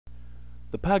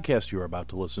The podcast you are about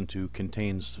to listen to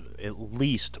contains at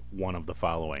least one of the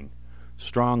following: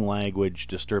 strong language,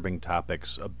 disturbing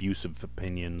topics, abusive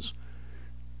opinions,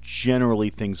 generally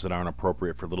things that aren't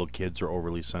appropriate for little kids or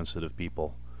overly sensitive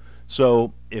people.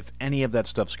 So, if any of that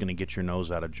stuff's going to get your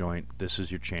nose out of joint, this is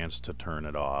your chance to turn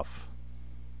it off.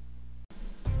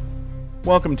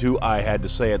 Welcome to I Had to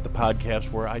Say It, the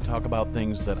podcast where I talk about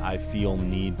things that I feel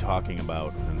need talking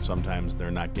about, and sometimes they're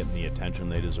not getting the attention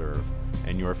they deserve.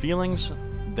 And your feelings,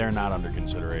 they're not under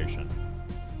consideration.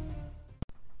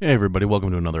 Hey everybody,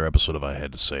 welcome to another episode of I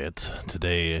Had to Say It.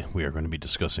 Today we are going to be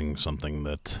discussing something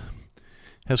that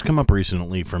has come up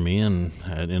recently for me, and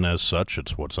as such,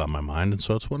 it's what's on my mind, and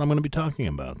so it's what I'm going to be talking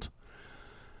about.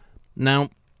 Now,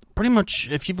 pretty much,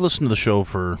 if you've listened to the show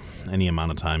for any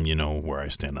amount of time, you know where I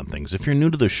stand on things. If you're new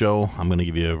to the show, I'm going to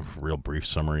give you a real brief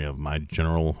summary of my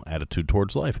general attitude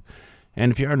towards life.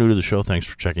 And if you are new to the show, thanks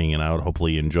for checking it out.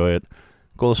 Hopefully you enjoy it.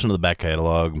 Go listen to the back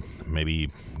catalog. Maybe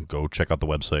go check out the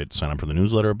website, sign up for the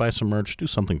newsletter, buy some merch, do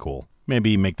something cool.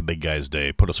 Maybe make the big guy's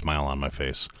day, put a smile on my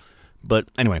face. But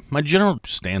anyway, my general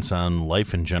stance on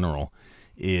life in general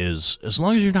is, as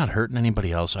long as you're not hurting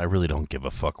anybody else, I really don't give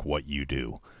a fuck what you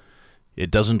do. It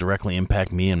doesn't directly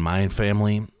impact me and my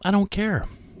family. I don't care.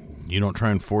 You don't try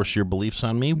and force your beliefs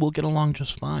on me, we'll get along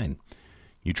just fine.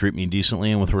 You treat me decently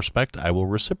and with respect, I will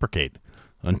reciprocate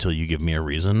until you give me a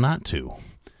reason not to.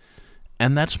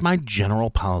 And that's my general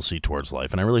policy towards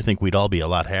life, and I really think we'd all be a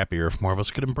lot happier if more of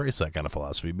us could embrace that kind of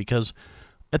philosophy, because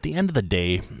at the end of the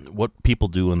day, what people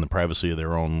do in the privacy of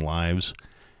their own lives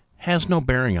has no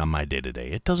bearing on my day-to-day.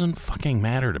 It doesn't fucking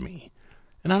matter to me.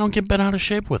 And I don't get bent out of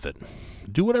shape with it.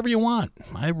 Do whatever you want.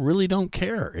 I really don't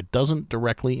care. It doesn't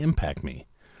directly impact me.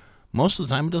 Most of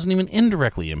the time, it doesn't even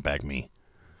indirectly impact me.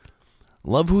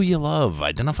 Love who you love.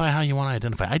 Identify how you want to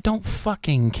identify. I don't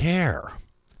fucking care.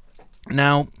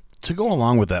 Now, to go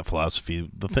along with that philosophy,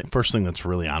 the first thing that's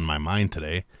really on my mind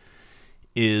today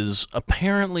is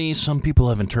apparently some people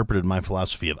have interpreted my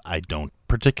philosophy of I don't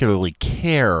particularly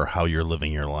care how you're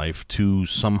living your life to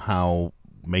somehow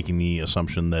making the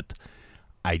assumption that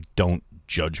I don't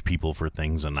judge people for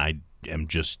things and I am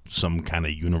just some kind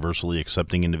of universally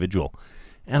accepting individual.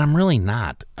 And I'm really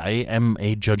not. I am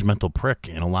a judgmental prick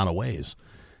in a lot of ways.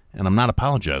 And I'm not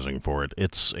apologizing for it.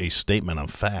 It's a statement of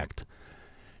fact.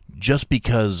 Just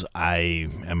because I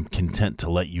am content to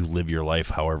let you live your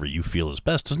life however you feel is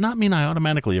best does not mean I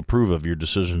automatically approve of your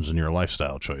decisions and your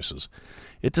lifestyle choices.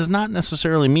 It does not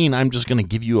necessarily mean I'm just going to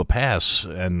give you a pass.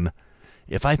 And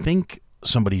if I think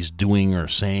somebody's doing or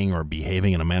saying or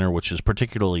behaving in a manner which is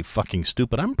particularly fucking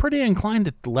stupid, I'm pretty inclined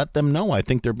to let them know I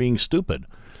think they're being stupid.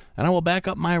 And I will back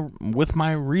up with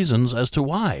my reasons as to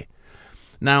why.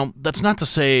 Now, that's not to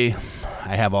say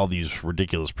I have all these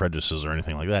ridiculous prejudices or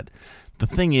anything like that. The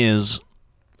thing is,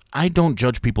 I don't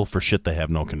judge people for shit they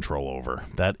have no control over.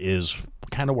 That is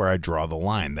kind of where I draw the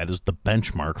line. That is the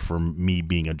benchmark for me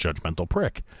being a judgmental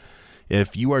prick.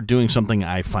 If you are doing something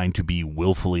I find to be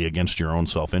willfully against your own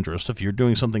self-interest, if you're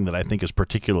doing something that I think is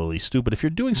particularly stupid, if you're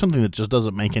doing something that just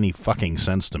doesn't make any fucking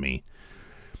sense to me,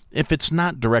 if it's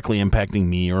not directly impacting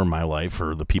me or my life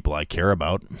or the people I care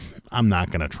about, I'm not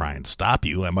going to try and stop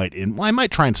you. I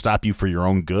might try and stop you for your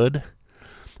own good.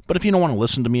 But if you don't want to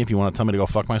listen to me, if you want to tell me to go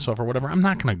fuck myself or whatever, I'm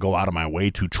not going to go out of my way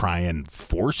to try and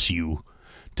force you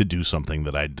to do something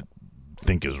that I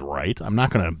think is right. I'm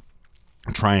not going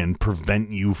to try and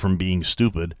prevent you from being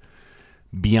stupid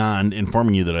beyond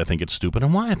informing you that I think it's stupid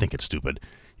and why I think it's stupid.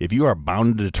 If you are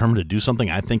bound and determined to do something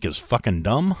I think is fucking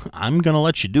dumb, I'm going to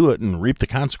let you do it and reap the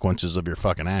consequences of your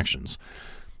fucking actions.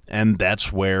 And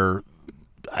that's where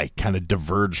I kind of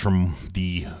diverge from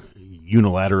the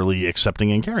unilaterally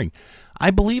accepting and caring. I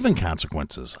believe in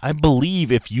consequences. I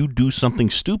believe if you do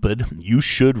something stupid, you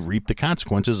should reap the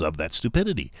consequences of that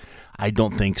stupidity. I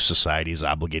don't think society is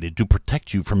obligated to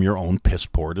protect you from your own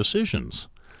piss-poor decisions.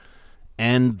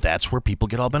 And that's where people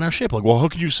get all bent out of shape. Like, well, how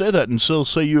can you say that and still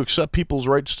say you accept people's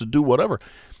rights to do whatever?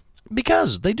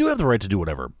 Because they do have the right to do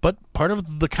whatever. But part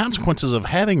of the consequences of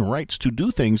having rights to do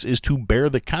things is to bear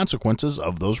the consequences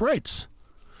of those rights.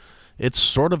 It's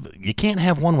sort of, you can't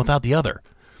have one without the other.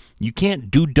 You can't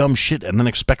do dumb shit and then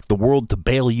expect the world to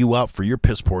bail you out for your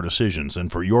piss-poor decisions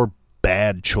and for your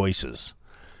bad choices.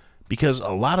 Because a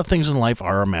lot of things in life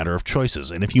are a matter of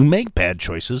choices. And if you make bad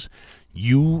choices,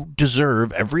 you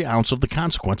deserve every ounce of the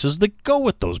consequences that go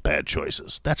with those bad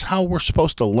choices. That's how we're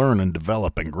supposed to learn and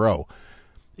develop and grow.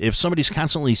 If somebody's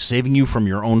constantly saving you from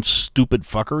your own stupid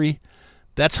fuckery,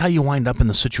 that's how you wind up in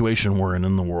the situation we're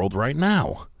in the world right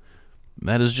now.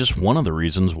 That is just one of the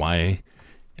reasons why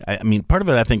I mean, part of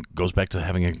it, I think, goes back to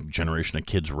having a generation of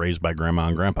kids raised by grandma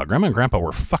and grandpa. Grandma and grandpa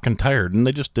were fucking tired, and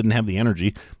they just didn't have the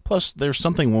energy. Plus, there's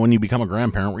something when you become a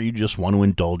grandparent where you just want to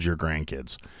indulge your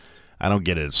grandkids. I don't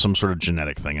get it. It's some sort of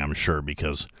genetic thing, I'm sure,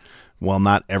 because, while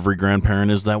not every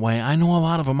grandparent is that way, I know a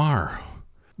lot of them are.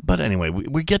 But anyway,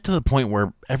 we get to the point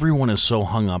where everyone is so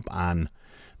hung up on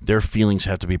their feelings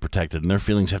have to be protected and their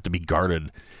feelings have to be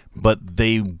guarded, but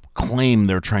they claim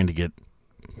they're trying to get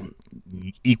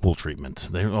equal treatment.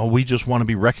 We just want to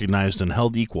be recognized and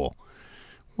held equal.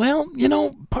 Well,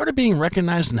 part of being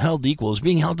recognized and held equal is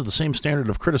being held to the same standard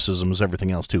of criticism as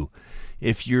everything else, too.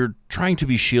 If you're trying to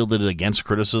be shielded against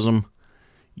criticism,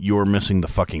 you're missing the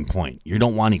fucking point. You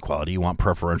don't want equality. You want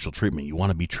preferential treatment. You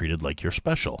want to be treated like you're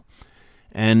special.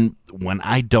 And when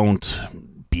I don't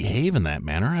behave in that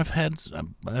manner, I've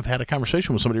had a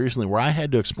conversation with somebody recently where I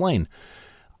had to explain,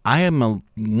 I am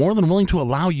more than willing to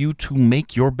allow you to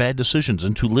make your bad decisions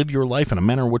and to live your life in a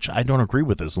manner which I don't agree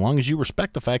with, as long as you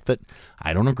respect the fact that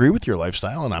I don't agree with your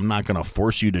lifestyle and I'm not going to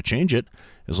force you to change it,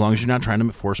 as long as you're not trying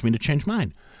to force me to change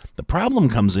mine. The problem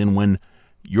comes in when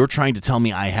you're trying to tell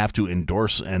me I have to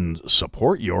endorse and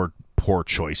support your poor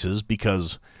choices,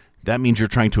 because that means you're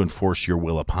trying to enforce your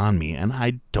will upon me, and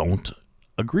I don't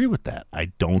agree with that.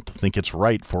 I don't think it's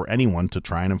right for anyone to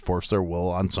try and enforce their will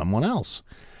on someone else.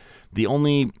 The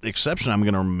only exception I'm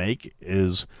going to make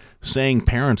is saying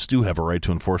parents do have a right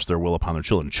to enforce their will upon their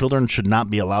children. Children should not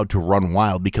be allowed to run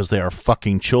wild because they are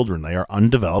fucking children. They are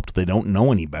undeveloped. They don't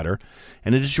know any better.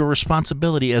 And it is your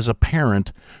responsibility as a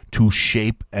parent to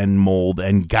shape and mold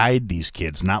and guide these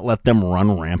kids, not let them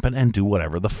run rampant and do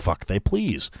whatever the fuck they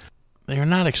please. They are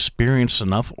not experienced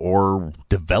enough or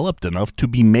developed enough to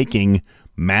be making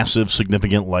massive,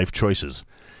 significant life choices.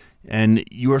 And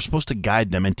you are supposed to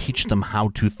guide them and teach them how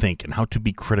to think and how to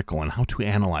be critical and how to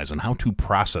analyze and how to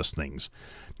process things,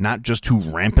 not just to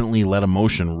rampantly let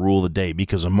emotion rule the day,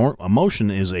 because emotion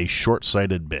is a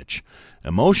short-sighted bitch.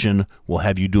 Emotion will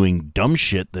have you doing dumb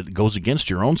shit that goes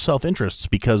against your own self-interests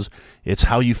because it's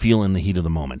how you feel in the heat of the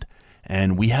moment.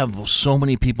 And we have so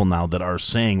many people now that are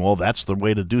saying, well, that's the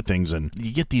way to do things. And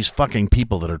you get these fucking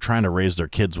people that are trying to raise their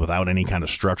kids without any kind of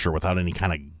structure, without any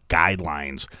kind of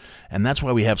guidelines. And that's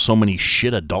why we have so many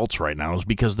shit adults right now, is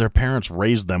because their parents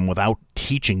raised them without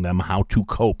teaching them how to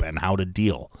cope and how to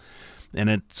deal. And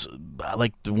it's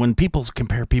like when people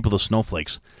compare people to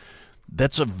snowflakes,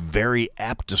 that's a very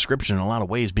apt description in a lot of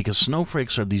ways, because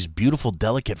snowflakes are these beautiful,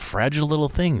 delicate, fragile little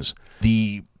things.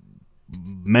 The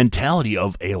mentality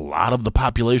of a lot of the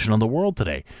population of the world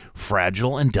today,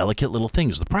 fragile and delicate little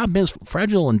things. The problem is,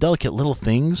 fragile and delicate little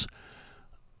things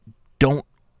don't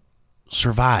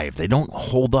survive. They don't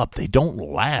hold up. They don't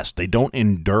last. They don't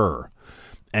endure.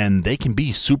 And they can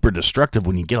be super destructive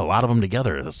when you get a lot of them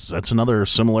together. That's another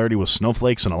similarity with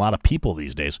snowflakes and a lot of people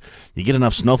these days. You get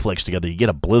enough snowflakes together, you get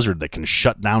a blizzard that can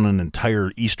shut down an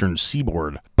entire eastern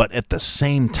seaboard. But at the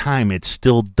same time, it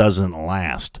still doesn't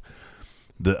last.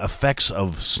 The effects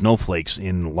of snowflakes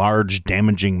in large,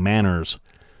 damaging manners,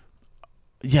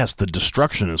 yes, the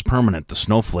destruction is permanent. The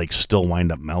snowflakes still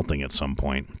wind up melting at some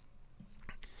point.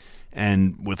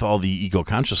 And with all the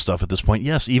eco-conscious stuff at this point,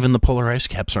 yes, even the polar ice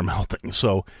caps are melting.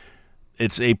 So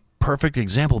it's a perfect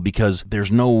example, because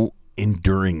there's no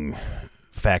enduring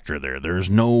factor there. There's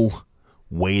no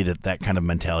way that kind of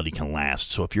mentality can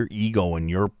last. So if your ego and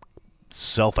your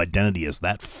self-identity is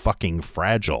that fucking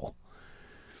fragile,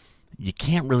 you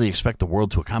can't really expect the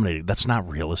world to accommodate it. That's not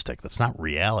realistic. That's not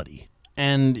reality.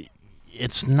 And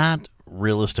it's not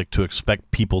realistic to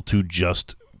expect people to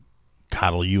just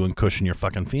coddle you and cushion your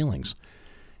fucking feelings.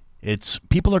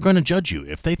 People are going to judge you.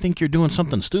 If they think you're doing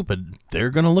something stupid, they're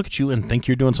going to look at you and think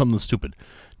you're doing something stupid.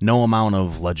 No amount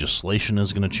of legislation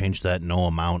is going to change that. No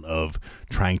amount of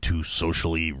trying to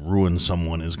socially ruin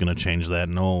someone is going to change that.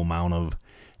 No amount of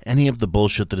any of the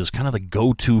bullshit that is kind of the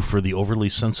go-to for the overly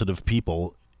sensitive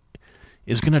people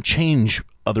is going to change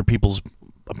other people's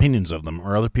opinions of them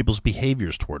or other people's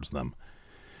behaviors towards them.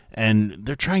 And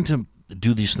they're trying to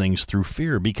do these things through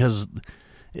fear, because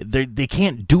they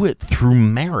can't do it through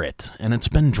merit. And it's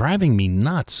been driving me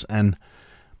nuts. And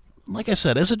like I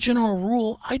said, as a general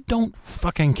rule, I don't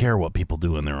fucking care what people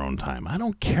do in their own time. I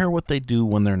don't care what they do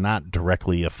when they're not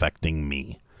directly affecting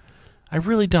me. I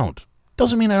really don't.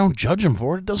 Doesn't mean I don't judge them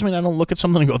for it. It doesn't mean I don't look at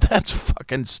something and go, that's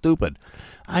fucking stupid.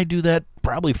 I do that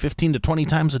probably 15 to 20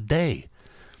 times a day.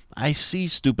 I see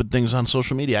stupid things on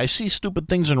social media. I see stupid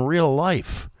things in real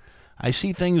life. I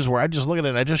see things where I just look at it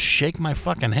and I just shake my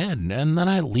fucking head, and then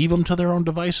I leave them to their own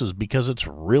devices, because it's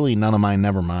really none of my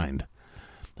never mind.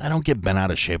 I don't get bent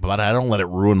out of shape about it. I don't let it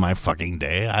ruin my fucking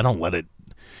day. I don't let it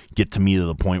get to me to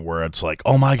the point where it's like,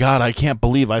 oh my God, I can't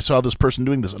believe I saw this person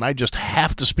doing this, and I just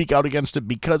have to speak out against it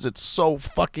because it's so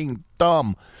fucking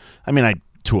dumb. I mean,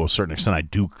 to a certain extent, I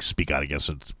do speak out against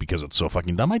it because it's so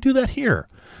fucking dumb. I do that here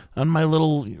on my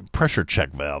little pressure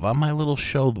check valve, on my little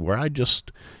show where I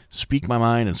just speak my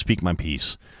mind and speak my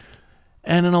piece.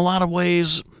 And in a lot of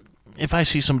ways, if I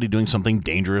see somebody doing something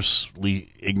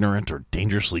dangerously ignorant or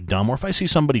dangerously dumb, or if I see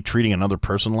somebody treating another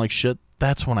person like shit,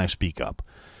 that's when I speak up.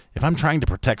 If I'm trying to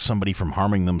protect somebody from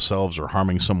harming themselves or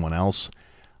harming someone else,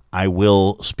 I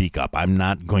will speak up. I'm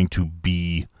not going to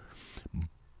be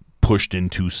pushed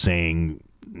into saying,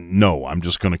 no, I'm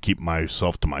just going to keep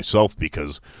myself to myself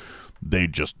because they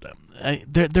just...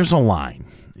 there's a line.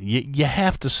 You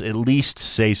have to at least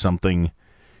say something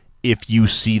if you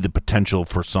see the potential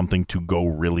for something to go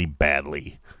really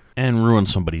badly and ruin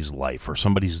somebody's life or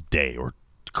somebody's day or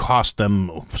cost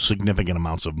them significant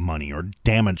amounts of money or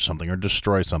damage something or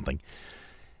destroy something.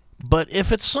 But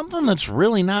if it's something that's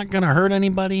really not going to hurt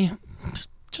anybody,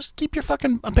 just keep your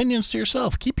fucking opinions to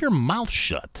yourself. Keep your mouth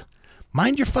shut.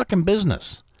 Mind your fucking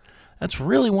business. That's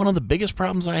really one of the biggest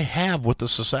problems I have with the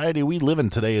society we live in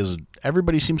today is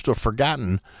everybody seems to have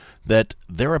forgotten that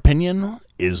their opinion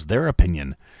is their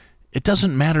opinion. It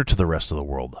doesn't matter to the rest of the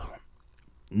world.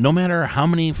 No matter how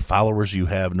many followers you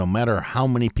have, no matter how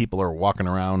many people are walking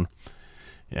around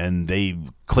and they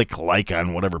click like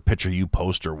on whatever picture you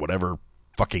post or whatever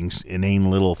fucking inane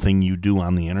little thing you do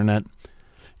on the internet,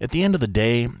 at the end of the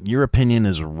day, your opinion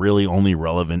is really only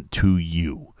relevant to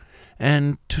you.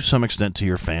 And to some extent to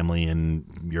your family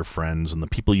and your friends and the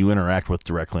people you interact with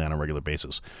directly on a regular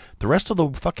basis. The rest of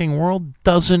the fucking world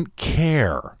doesn't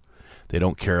care. They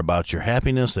don't care about your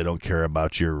happiness. They don't care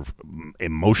about your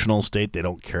emotional state. They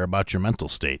don't care about your mental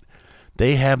state.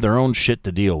 They have their own shit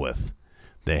to deal with.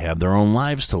 They have their own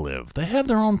lives to live. They have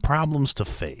their own problems to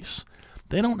face.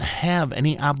 They don't have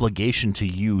any obligation to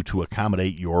you to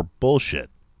accommodate your bullshit.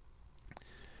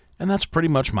 And that's pretty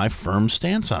much my firm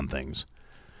stance on things.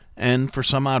 And for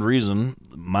some odd reason,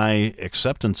 my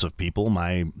acceptance of people,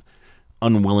 my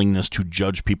unwillingness to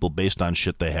judge people based on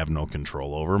shit they have no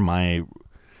control over, my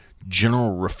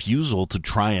general refusal to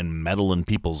try and meddle in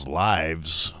people's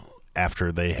lives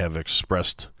after they have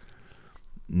expressed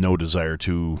no desire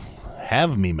to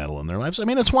have me meddle in their lives. I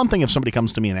mean, it's one thing if somebody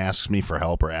comes to me and asks me for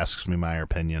help or asks me my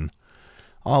opinion.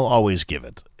 I'll always give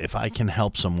it. If I can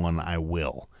help someone, I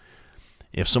will.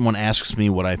 If someone asks me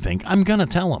what I think, I'm going to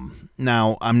tell them.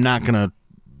 Now, I'm not going to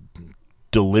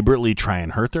deliberately try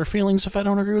and hurt their feelings if I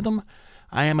don't agree with them.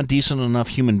 I am a decent enough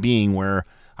human being where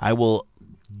I will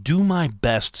do my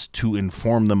best to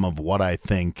inform them of what I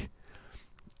think.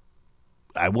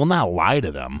 I will not lie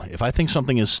to them. If I think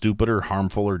something is stupid or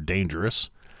harmful or dangerous,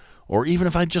 or even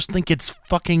if I just think it's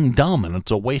fucking dumb and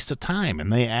it's a waste of time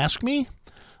and they ask me,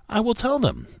 I will tell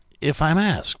them if I'm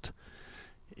asked.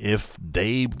 If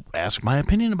they ask my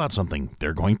opinion about something,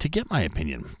 they're going to get my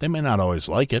opinion. They may not always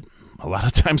like it. A lot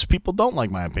of times people don't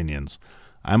like my opinions.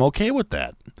 I'm okay with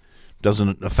that.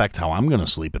 Doesn't affect how I'm going to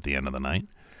sleep at the end of the night.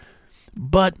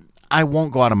 But I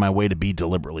won't go out of my way to be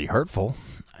deliberately hurtful.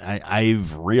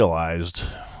 I've realized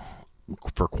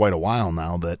for quite a while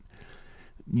now that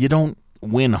you don't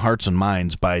win hearts and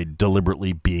minds by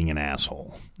deliberately being an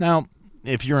asshole. Now,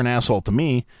 if you're an asshole to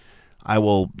me, I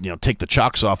will, take the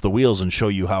chocks off the wheels and show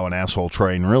you how an asshole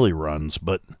train really runs.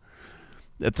 But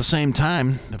at the same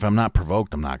time, if I'm not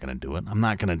provoked, I'm not going to do it. I'm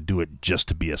not going to do it just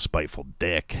to be a spiteful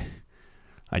dick.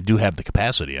 I do have the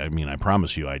capacity. I mean, I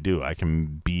promise you I do. I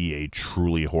can be a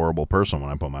truly horrible person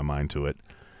when I put my mind to it.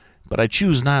 But I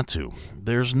choose not to.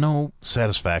 There's no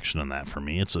satisfaction in that for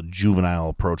me. It's a juvenile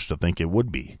approach to think it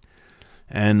would be.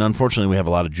 And unfortunately, we have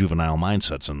a lot of juvenile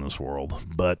mindsets in this world.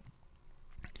 But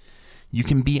you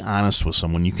can be honest with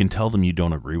someone. You can tell them you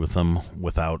don't agree with them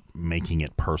without making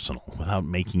it personal, without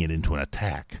making it into an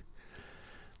attack.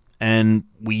 And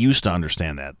we used to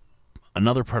understand that.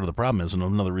 Another part of the problem is, and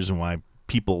another reason why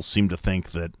people seem to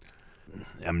think that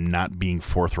I'm not being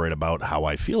forthright about how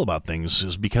I feel about things,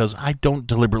 is because I don't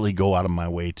deliberately go out of my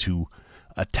way to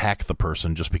attack the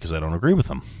person just because I don't agree with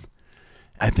them.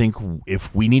 I think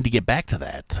if we need to get back to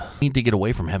that, we need to get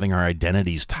away from having our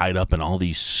identities tied up in all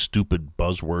these stupid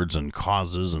buzzwords and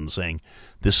causes and saying,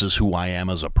 this is who I am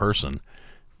as a person.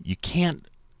 You can't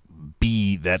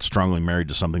be that strongly married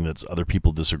to something that other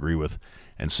people disagree with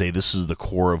and say this is the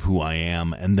core of who I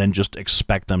am and then just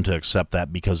expect them to accept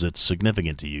that because it's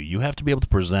significant to you. You have to be able to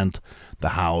present the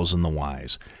hows and the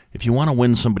whys. If you want to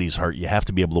win somebody's heart, you have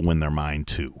to be able to win their mind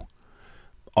too.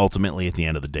 Ultimately, at the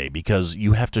end of the day, because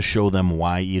you have to show them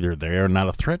why either they are not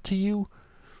a threat to you,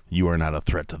 you are not a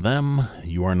threat to them,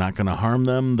 you are not going to harm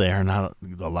them, they are not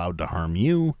allowed to harm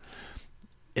you.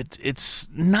 it's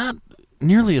not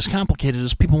nearly as complicated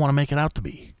as people want to make it out to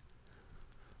be.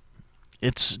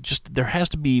 It's just, there has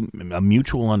to be a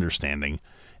mutual understanding,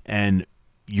 and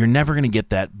you're never going to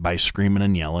get that by screaming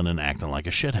and yelling and acting like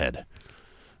a shithead.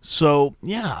 So,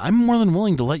 yeah, I'm more than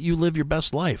willing to let you live your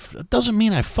best life. It doesn't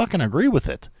mean I fucking agree with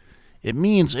it. It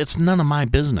means it's none of my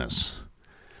business.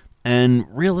 And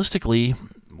realistically,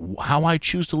 how I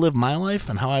choose to live my life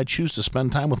and how I choose to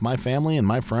spend time with my family and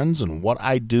my friends and what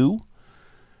I do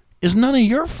is none of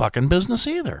your fucking business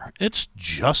either. It's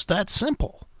just that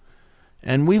simple.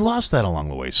 And we lost that along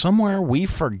the way. Somewhere we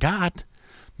forgot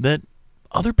that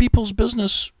other people's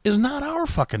business is not our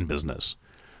fucking business.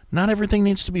 Not everything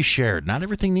needs to be shared. Not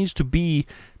everything needs to be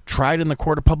tried in the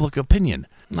court of public opinion.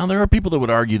 Now, there are people that would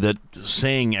argue that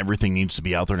saying everything needs to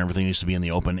be out there and everything needs to be in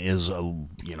the open is a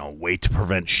way to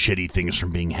prevent shitty things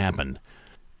from being happened.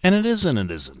 And it is and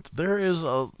it isn't. There is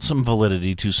some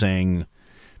validity to saying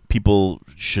people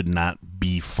should not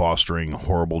be fostering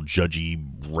horrible, judgy,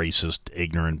 racist,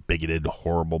 ignorant, bigoted,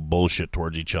 horrible bullshit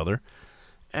towards each other.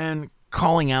 And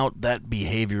calling out that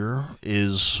behavior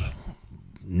is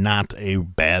not a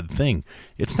bad thing.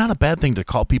 It's not a bad thing to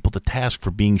call people to task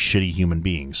for being shitty human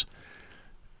beings.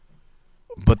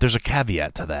 But there's a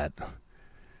caveat to that.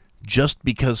 Just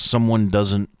because someone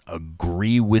doesn't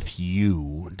agree with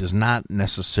you does not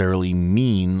necessarily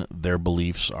mean their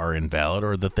beliefs are invalid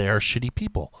or that they are shitty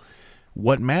people.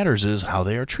 What matters is how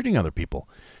they are treating other people.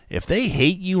 If they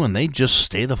hate you and they just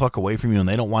stay the fuck away from you and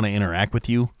they don't want to interact with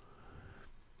you,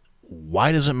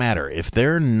 why does it matter? If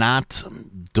they're not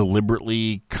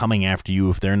deliberately coming after you,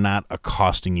 if they're not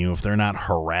accosting you, if they're not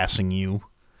harassing you,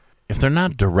 if they're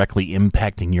not directly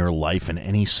impacting your life in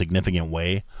any significant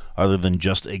way other than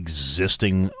just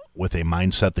existing with a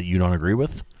mindset that you don't agree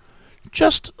with,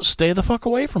 just stay the fuck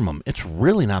away from them. It's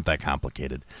really not that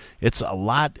complicated. It's a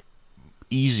lot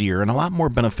easier and a lot more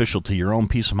beneficial to your own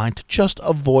peace of mind to just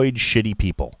avoid shitty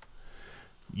people.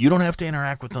 You don't have to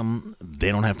interact with them.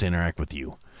 They don't have to interact with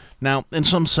you. Now, in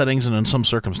some settings and in some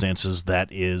circumstances, that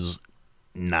is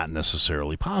not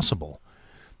necessarily possible.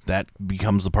 That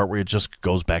becomes the part where it just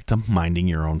goes back to minding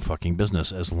your own fucking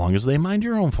business, as long as they mind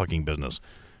your own fucking business.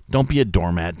 Don't be a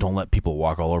doormat. Don't let people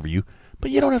walk all over you. But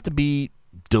you don't have to be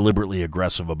deliberately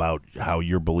aggressive about how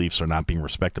your beliefs are not being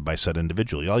respected by said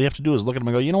individual. All you have to do is look at them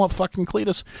and go, you know what, fucking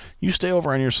Cletus, you stay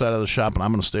over on your side of the shop and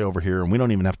I'm going to stay over here, and we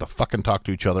don't even have to fucking talk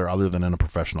to each other other than in a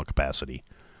professional capacity.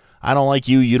 I don't like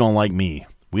you, you don't like me.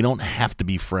 We don't have to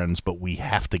be friends, but we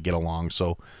have to get along,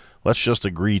 so let's just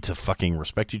agree to fucking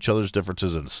respect each other's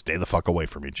differences and stay the fuck away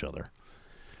from each other.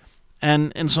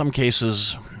 And in some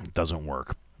cases, it doesn't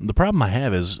work. The problem I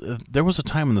have is there was a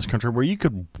time in this country where you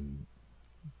could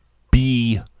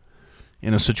be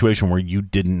in a situation where you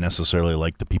didn't necessarily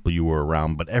like the people you were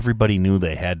around, but everybody knew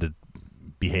they had to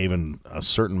behave in a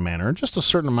certain manner, just a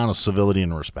certain amount of civility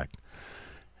and respect.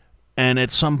 And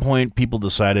at some point, people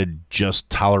decided just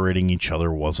tolerating each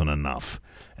other wasn't enough.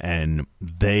 And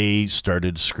they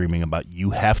started screaming about,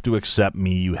 you have to accept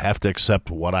me, you have to accept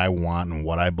what I want and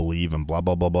what I believe, and blah,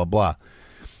 blah, blah, blah, blah.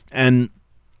 And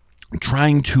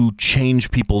trying to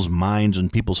change people's minds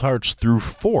and people's hearts through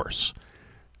force.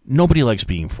 Nobody likes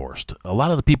being forced. A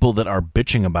lot of the people that are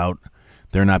bitching about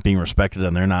they're not being respected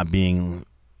and they're not being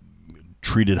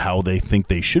treated how they think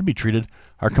they should be treated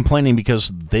are complaining because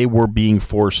they were being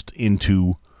forced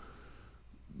into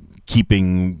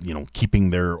keeping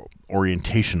their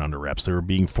orientation under wraps. They were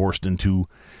being forced into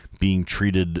being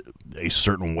treated a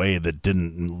certain way that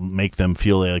didn't make them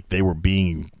feel like they were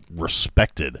being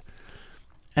respected.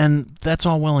 And that's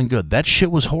all well and good. That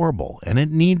shit was horrible, and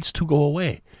it needs to go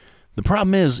away. The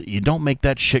problem is, you don't make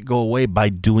that shit go away by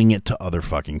doing it to other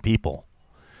fucking people.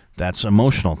 That's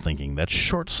emotional thinking. That's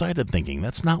short-sighted thinking.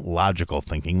 That's not logical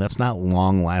thinking. That's not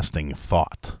long-lasting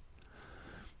thought.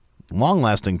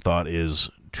 Long-lasting thought is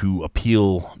to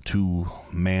appeal to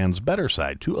man's better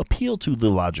side, to appeal to the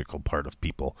logical part of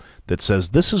people that says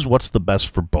this is what's the best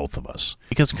for both of us.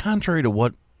 Because contrary to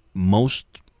what most,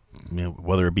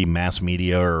 whether it be mass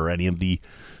media or any of the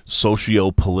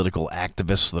socio-political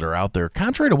activists that are out there,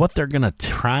 contrary to what they're going to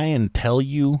try and tell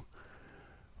you,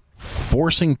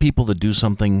 forcing people to do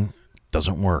something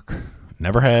doesn't work.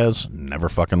 Never has, never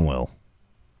fucking will.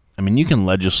 I mean, you can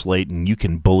legislate and you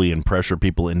can bully and pressure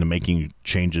people into making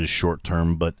changes short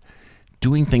term, but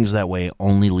doing things that way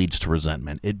only leads to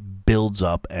resentment. It builds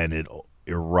up and it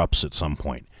erupts at some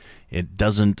point. It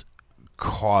doesn't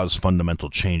cause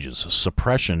fundamental changes.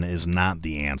 Suppression is not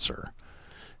the answer.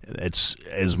 It's,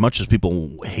 as much as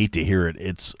people hate to hear it,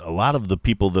 it's a lot of the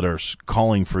people that are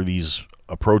calling for these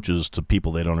approaches to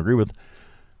people they don't agree with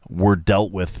were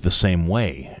dealt with the same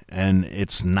way. And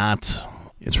it's not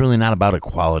It's really not about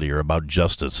equality or about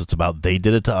justice. It's about they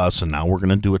did it to us and now we're going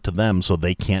to do it to them so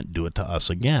they can't do it to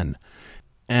us again.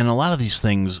 And a lot of these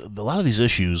things, a lot of these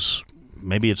issues,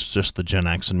 maybe it's just the Gen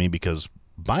X in me because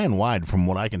by and wide, from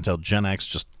what I can tell, Gen X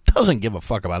just doesn't give a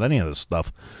fuck about any of this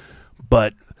stuff.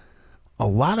 But a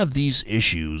lot of these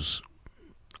issues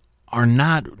are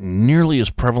not nearly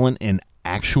as prevalent in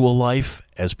actual life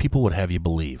as people would have you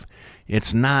believe.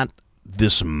 It's not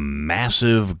this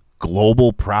massive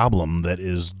global problem that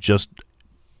is just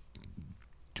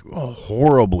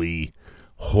horribly,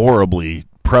 horribly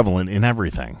prevalent in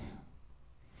everything.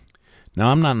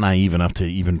 Now, I'm not naive enough to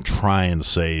even try and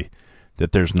say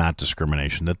that there's not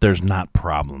discrimination, that there's not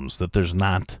problems, that there's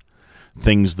not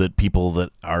things that people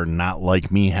that are not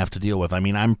like me have to deal with. I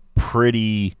mean, I'm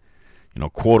pretty,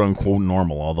 quote-unquote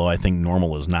normal, although I think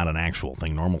normal is not an actual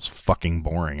thing. Normal's fucking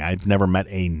boring. I've never met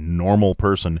a normal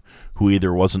person who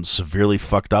either wasn't severely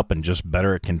fucked up and just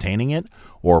better at containing it,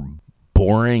 or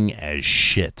boring as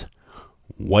shit.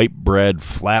 White bread,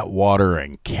 flat water,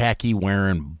 and khaki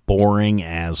wearing, boring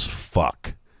as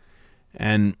fuck.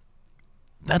 And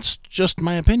that's just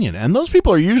my opinion. And those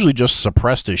people are usually just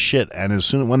suppressed as shit, and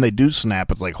when they do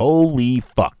snap, it's like, holy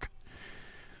fuck.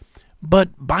 But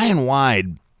by and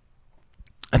wide,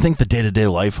 I think the day-to-day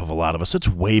life of a lot of us, it's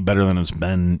way better than it's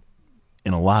been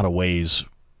in a lot of ways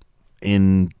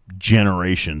in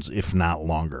generations, if not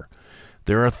longer.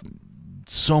 There are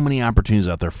so many opportunities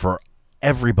out there for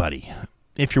everybody.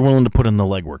 If you're willing to put in the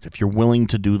legwork, if you're willing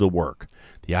to do the work,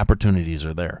 the opportunities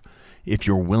are there. If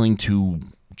you're willing to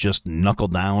just knuckle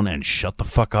down and shut the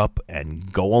fuck up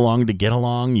and go along to get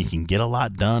along, you can get a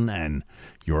lot done and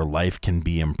your life can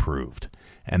be improved.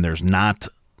 And there's not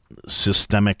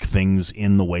systemic things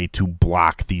in the way to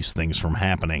block these things from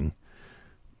happening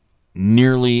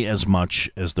nearly as much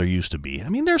as there used to be. I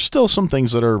mean, there's still some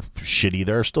things that are shitty.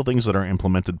 There are still things that are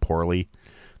implemented poorly.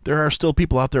 There are still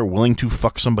people out there willing to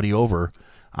fuck somebody over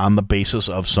on the basis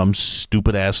of some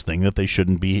stupid-ass thing that they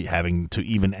shouldn't be having to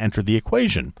even enter the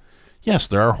equation. Yes,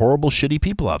 there are horrible, shitty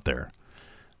people out there.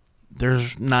 They're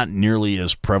not nearly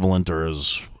as prevalent or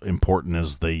as important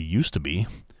as they used to be.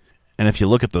 And if you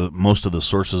look at most of the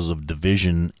sources of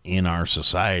division in our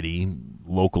society,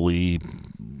 locally,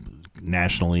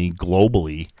 nationally,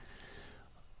 globally,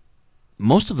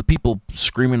 most of the people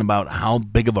screaming about how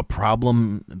big of a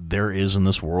problem there is in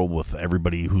this world with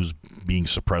everybody who's being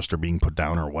suppressed or being put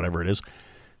down or whatever it is,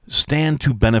 stand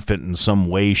to benefit in some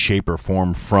way, shape, or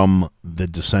form from the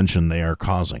dissension they are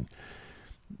causing.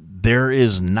 There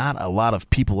is not a lot of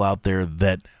people out there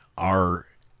that are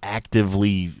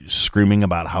actively screaming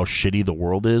about how shitty the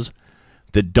world is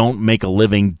that don't make a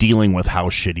living dealing with how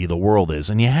shitty the world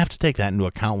is. And you have to take that into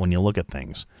account when you look at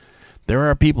things. There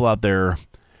are people out there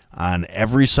on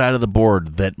every side of the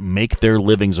board that make their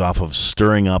livings off of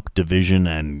stirring up division,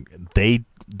 and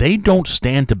they don't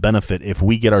stand to benefit if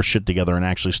we get our shit together and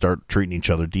actually start treating each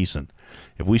other decent.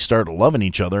 If we start loving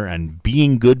each other and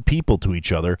being good people to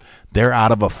each other, they're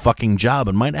out of a fucking job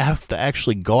and might have to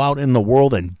actually go out in the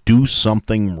world and do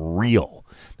something real.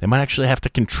 They might actually have to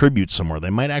contribute somewhere. They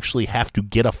might actually have to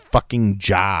get a fucking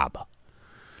job.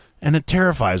 And it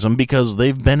terrifies them because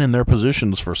they've been in their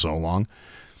positions for so long,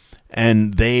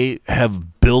 and they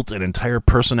have built an entire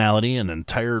personality, an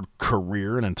entire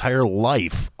career, an entire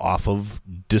life off of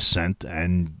dissent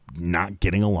and not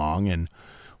getting along and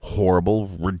horrible,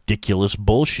 ridiculous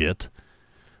bullshit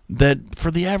that for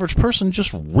the average person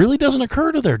just really doesn't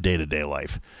occur to their day-to-day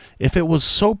life. If it was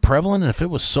so prevalent and if it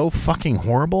was so fucking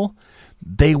horrible,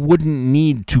 they wouldn't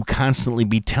need to constantly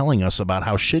be telling us about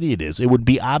how shitty it is. It would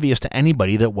be obvious to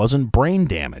anybody that wasn't brain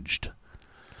damaged.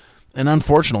 And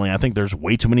unfortunately, I think there's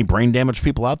way too many brain-damaged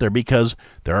people out there because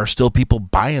there are still people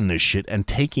buying this shit and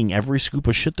taking every scoop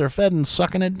of shit they're fed and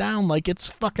sucking it down like it's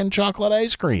fucking chocolate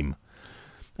ice cream.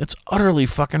 It's utterly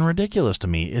fucking ridiculous to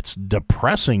me. It's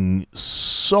depressing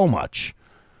so much.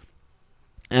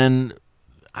 And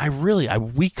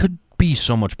we could be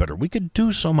so much better. We could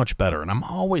do so much better. And I'm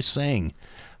always saying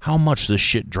how much this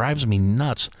shit drives me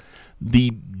nuts.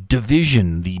 The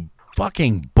division, the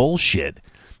fucking bullshit,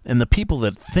 and the people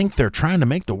that think they're trying to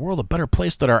make the world a better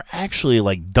place that are actually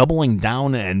like doubling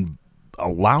down and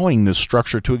allowing this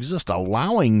structure to exist,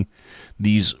 allowing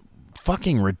these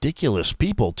fucking ridiculous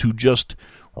people to just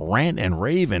rant and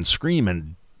rave and scream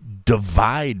and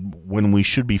divide when we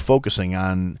should be focusing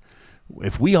on,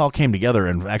 if we all came together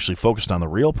and actually focused on the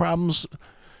real problems,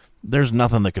 there's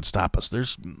nothing that could stop us.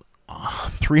 There's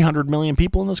 300 million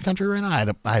people in this country right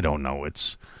now. I don't know.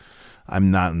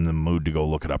 I'm not in the mood to go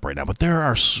look it up right now, but there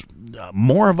are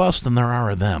more of us than there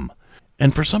are of them.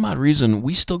 And for some odd reason,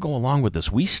 we still go along with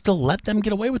this. We still let them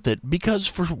get away with it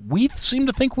because we seem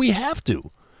to think we have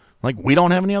to. Like, we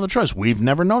don't have any other choice. We've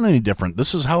never known any different.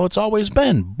 This is how it's always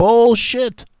been.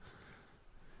 Bullshit.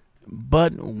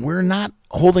 But we're not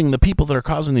holding the people that are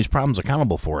causing these problems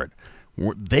accountable for it.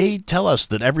 They tell us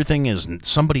that everything is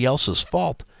somebody else's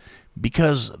fault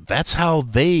because that's how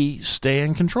they stay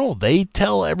in control. They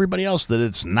tell everybody else that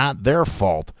it's not their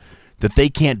fault, that they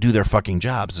can't do their fucking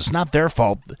jobs. It's not their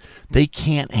fault they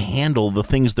can't handle the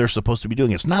things they're supposed to be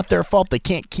doing. It's not their fault they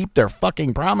can't keep their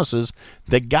fucking promises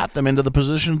that got them into the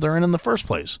position they're in the first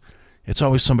place. It's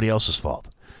always somebody else's fault.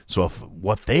 So if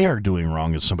what they are doing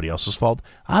wrong is somebody else's fault,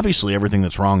 obviously everything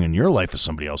that's wrong in your life is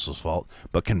somebody else's fault.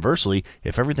 But conversely,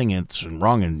 if everything that's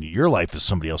wrong in your life is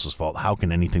somebody else's fault, how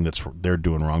can anything that's they're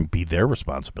doing wrong be their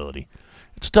responsibility?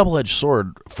 It's a double-edged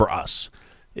sword for us.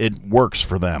 It works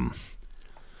for them.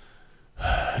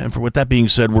 And with that being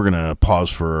said, we're going to pause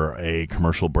for a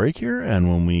commercial break here, and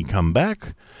when we come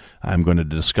back, I'm going to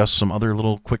discuss some other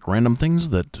little quick random things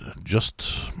that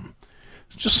just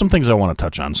some things I want to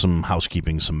touch on, some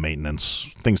housekeeping, some maintenance,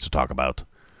 things to talk about.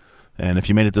 And if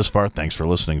you made it this far, thanks for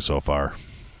listening so far.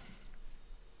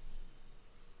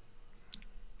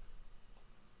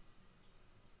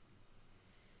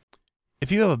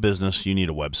 If you have a business, you need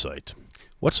a website.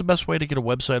 What's the best way to get a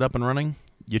website up and running?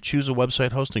 You choose a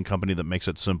website hosting company that makes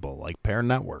it simple, like Pear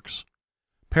Networks.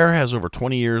 Pear has over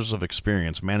 20 years of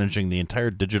experience managing the entire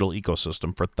digital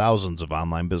ecosystem for thousands of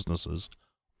online businesses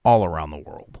all around the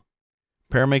world.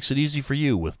 Pear makes it easy for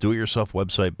you with do-it-yourself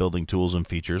website building tools and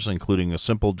features, including a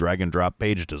simple drag-and-drop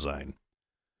page design.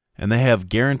 And they have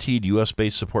guaranteed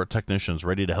US-based support technicians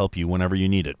ready to help you whenever you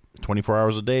need it, 24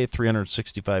 hours a day,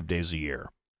 365 days a year.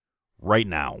 Right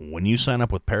now, when you sign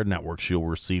up with Pear Networks, you'll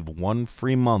receive 1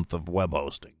 free month of web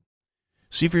hosting.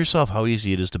 See for yourself how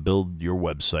easy it is to build your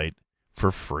website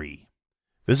for free.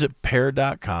 Visit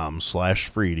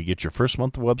pear.com/free to get your first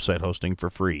month of website hosting for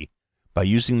free by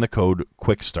using the code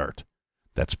QUICKSTART.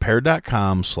 That's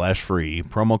pear.com/free,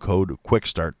 promo code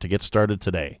QUICKSTART to get started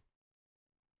today.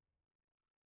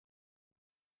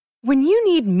 When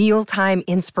you need mealtime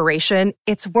inspiration,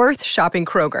 it's worth shopping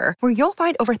Kroger, where you'll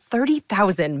find over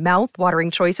 30,000 mouth-watering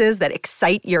choices that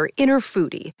excite your inner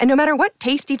foodie. And no matter what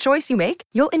tasty choice you make,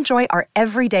 you'll enjoy our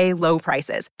everyday low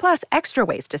prices, plus extra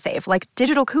ways to save, like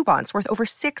digital coupons worth over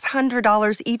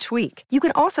 $600 each week. You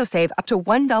can also save up to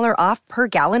 $1 off per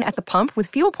gallon at the pump with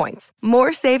fuel points.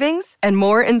 More savings and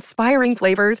more inspiring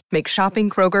flavors make shopping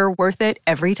Kroger worth it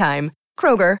every time.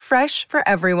 Kroger, fresh for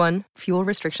everyone. Fuel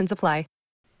restrictions apply.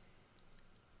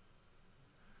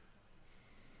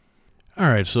 All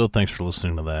right, so thanks for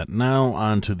listening to that. Now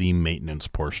on to the maintenance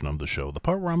portion of the show, the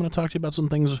part where I'm going to talk to you about some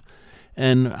things,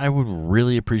 and I would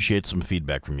really appreciate some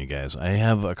feedback from you guys. I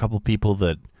have a couple people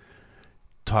that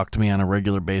talk to me on a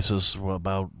regular basis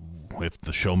about if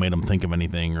the show made them think of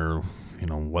anything or,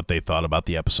 what they thought about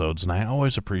the episodes, and I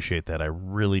always appreciate that. I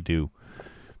really do.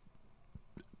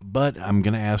 But I'm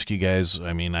going to ask you guys,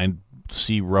 I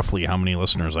see roughly how many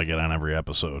listeners I get on every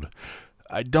episode.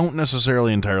 I don't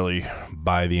necessarily entirely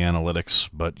buy the analytics,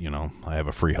 but, I have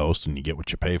a free host and you get what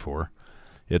you pay for.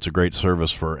 It's a great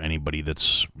service for anybody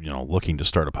that's, looking to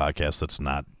start a podcast that's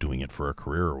not doing it for a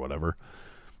career or whatever,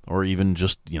 or even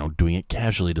just, doing it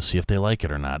casually to see if they like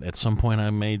it or not. At some point I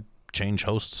may change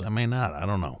hosts, I may not, I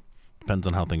don't know. Depends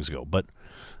on how things go, but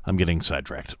I'm getting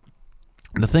sidetracked.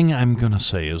 The thing I'm going to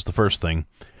say is, the first thing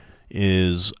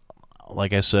is,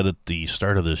 like I said at the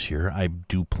start of this year, I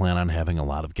do plan on having a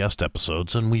lot of guest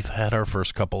episodes, and we've had our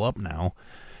first couple up now,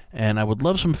 and I would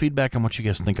love some feedback on what you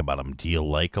guys think about them. Do you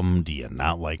like them? Do you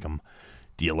not like them?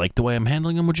 Do you like the way I'm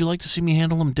handling them? Would you like to see me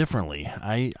handle them differently?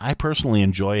 I personally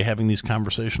enjoy having these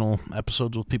conversational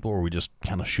episodes with people where we just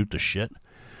kind of shoot the shit.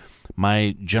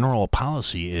 My general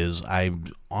policy is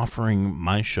I'm offering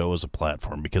my show as a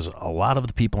platform because a lot of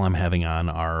the people I'm having on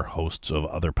are hosts of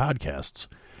other podcasts.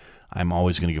 I'm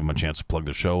always going to give them a chance to plug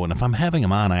the show, and if I'm having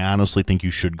them on, I honestly think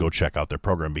you should go check out their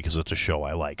program because it's a show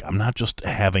I like. I'm not just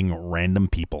having random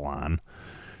people on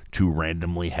to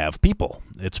randomly have people.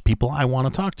 It's people I want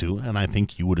to talk to, and I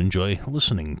think you would enjoy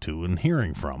listening to and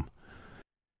hearing from.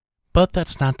 But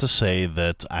that's not to say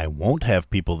that I won't have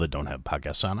people that don't have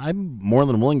podcasts on. I'm more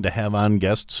than willing to have on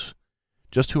guests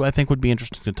just who I think would be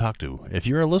interesting to talk to. If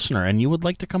you're a listener and you would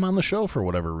like to come on the show for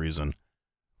whatever reason,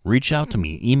 reach out to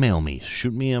me, email me,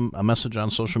 shoot me a message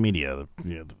on social media,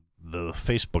 the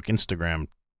Facebook, Instagram,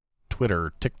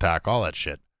 Twitter, TikTok, all that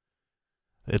shit.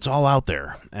 It's all out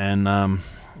there, and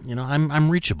I'm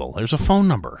reachable. There's a phone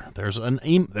number. There's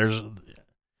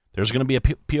there's going to be a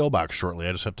PO box shortly.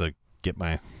 I just have to get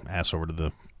my ass over to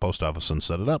the post office and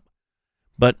set it up.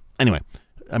 But anyway,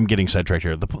 I'm getting sidetracked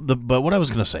here. But what I was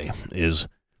going to say is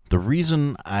the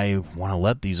reason I want to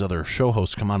let these other show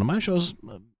hosts come onto my shows,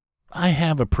 I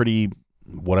have a pretty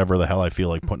whatever the hell I feel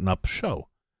like putting up show.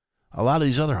 A lot of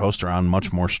these other hosts are on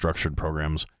much more structured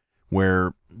programs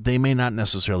where they may not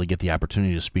necessarily get the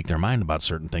opportunity to speak their mind about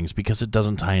certain things because it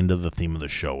doesn't tie into the theme of the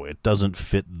show. It doesn't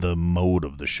fit the mode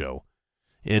of the show.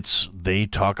 They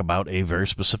talk about a very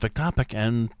specific topic,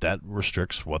 and that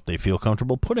restricts what they feel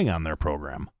comfortable putting on their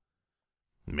program.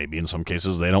 Maybe in some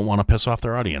cases they don't want to piss off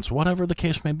their audience, whatever the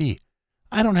case may be.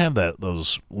 I don't have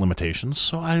those limitations,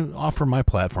 so I offer my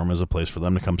platform as a place for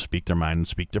them to come speak their mind and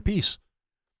speak their piece.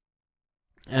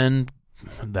 And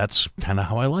that's kind of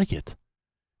how I like it.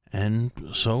 And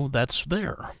so that's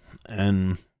there.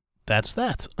 And that's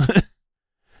that.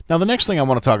 Now, the next thing I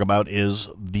want to talk about is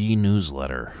the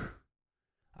newsletter.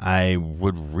 I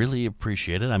would really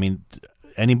appreciate it. I mean,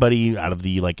 anybody out of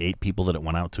the 8 people that it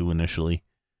went out to initially,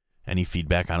 any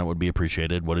feedback on it would be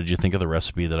appreciated. What did you think of the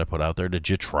recipe that I put out there? Did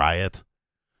you try it?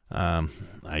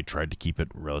 I tried to keep it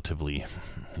relatively,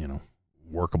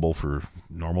 workable for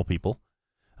normal people.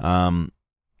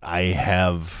 I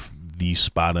have the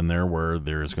spot in there where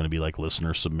there's going to be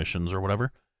listener submissions or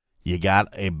whatever. You got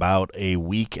about a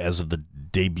week as of the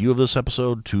debut of this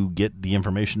episode to get the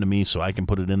information to me so I can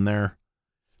put it in there.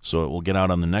 So it will get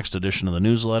out on the next edition of the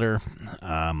newsletter.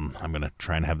 I'm going to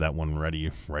try and have that one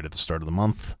ready right at the start of the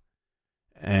month.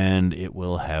 And it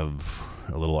will have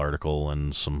a little article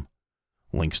and some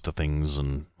links to things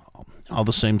and all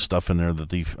the same stuff in there that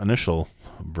the initial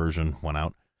version went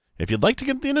out. If you'd like to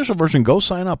get the initial version, go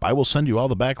sign up. I will send you all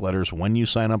the back letters when you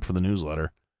sign up for the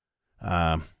newsletter,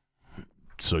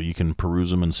 so you can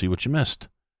peruse them and see what you missed.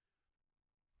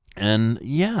 And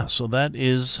yeah, so that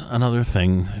is another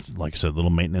thing. Like I said,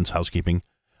 little maintenance, housekeeping.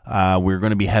 We're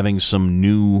going to be having some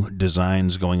new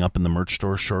designs going up in the merch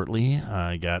store shortly.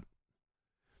 I got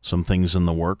some things in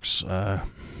the works. A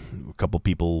couple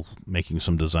people making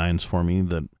some designs for me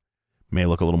that may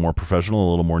look a little more professional,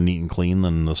 a little more neat and clean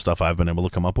than the stuff I've been able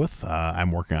to come up with.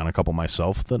 I'm working on a couple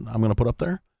myself that I'm going to put up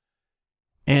there.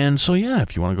 And so, yeah,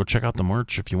 if you want to go check out the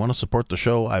merch, if you want to support the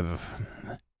show,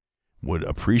 would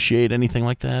appreciate anything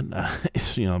like that.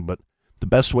 But the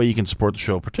best way you can support the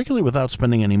show, particularly without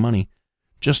spending any money,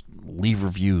 just leave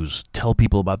reviews. Tell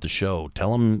people about the show.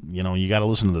 Tell them, you got to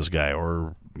listen to this guy,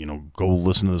 or, go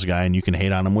listen to this guy and you can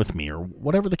hate on him with me, or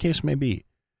whatever the case may be.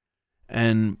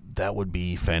 And that would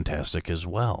be fantastic as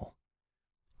well.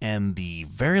 And the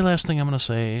very last thing I'm going to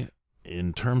say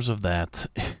in terms of that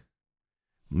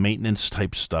maintenance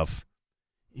type stuff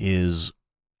is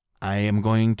I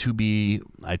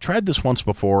tried this once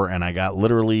before and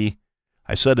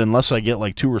I said, unless I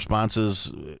get 2 responses,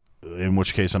 in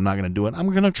which case I'm not going to do it, I'm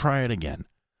going to try it again.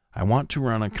 I want to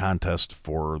run a contest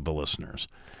for the listeners.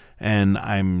 And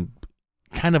I'm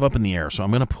kind of up in the air. So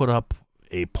I'm going to put up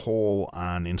a poll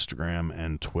on Instagram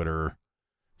and Twitter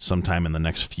sometime in the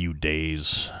next few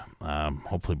days,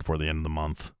 hopefully before the end of the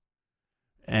month.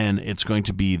 And there's going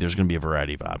to be a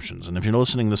variety of options. And if you're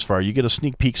listening this far, you get a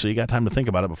sneak peek, so you got time to think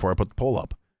about it before I put the poll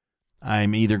up.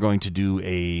 I'm either going to do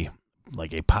a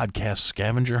podcast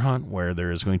scavenger hunt where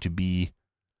there is going to be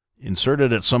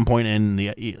inserted at some point in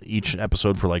each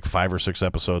episode for 5 or 6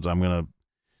 episodes. I'm going to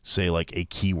say a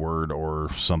keyword or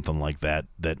something like that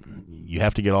you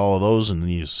have to get all of those, and then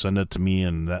you send it to me,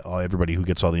 and everybody who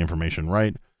gets all the information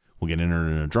right will get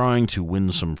entered in a drawing to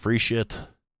win some free shit.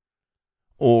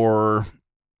 Or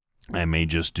I may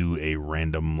just do a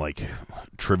random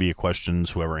trivia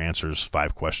questions. Whoever answers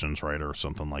 5 questions right or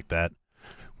something like that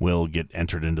will get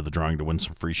entered into the drawing to win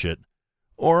some free shit.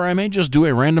 Or I may just do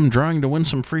a random drawing to win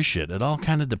some free shit. It all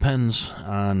kind of depends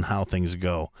on how things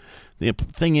go. The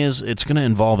thing is, it's going to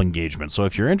involve engagement. So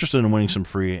if you're interested in winning some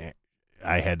free,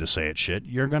 I had to say it shit,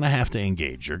 you're going to have to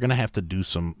engage. You're going to have to do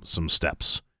some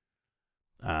steps.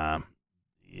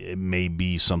 It may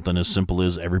be something as simple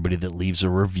as everybody that leaves a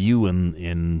review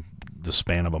in the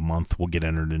span of a month will get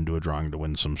entered into a drawing to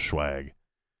win some swag.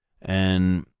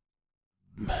 And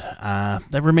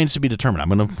that remains to be determined.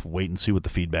 I'm going to wait and see what the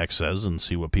feedback says and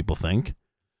see what people think.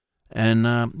 And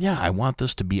I want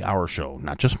this to be our show,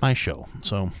 not just my show.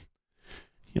 So,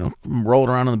 roll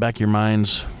it around in the back of your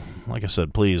minds. Like I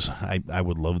said, please, I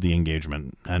would love the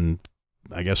engagement. And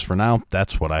I guess for now,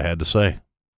 that's what I had to say.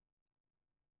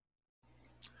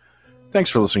 Thanks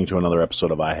for listening to another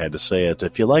episode of I Had to Say It.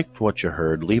 If you liked what you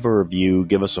heard, leave a review,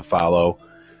 give us a follow,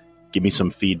 give me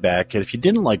some feedback. And if you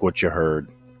didn't like what you heard,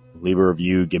 leave a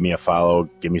review, give me a follow,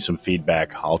 give me some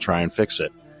feedback. I'll try and fix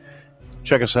it.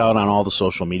 Check us out on all the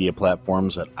social media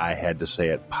platforms at I Had to Say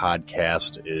It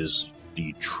Podcast is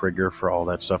the trigger for all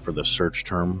that stuff, for the search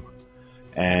term.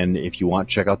 And if you want,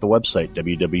 check out the website,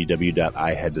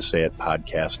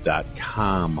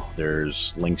 www.ihadtosayitpodcast.com.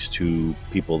 There's links to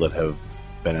people that have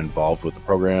been involved with the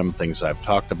program, things I've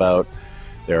talked about.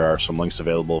 There are some links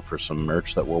available for some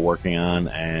merch that we're working on,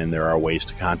 and there are ways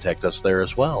to contact us there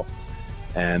as well.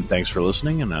 And thanks for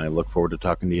listening, and I look forward to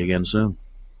talking to you again soon.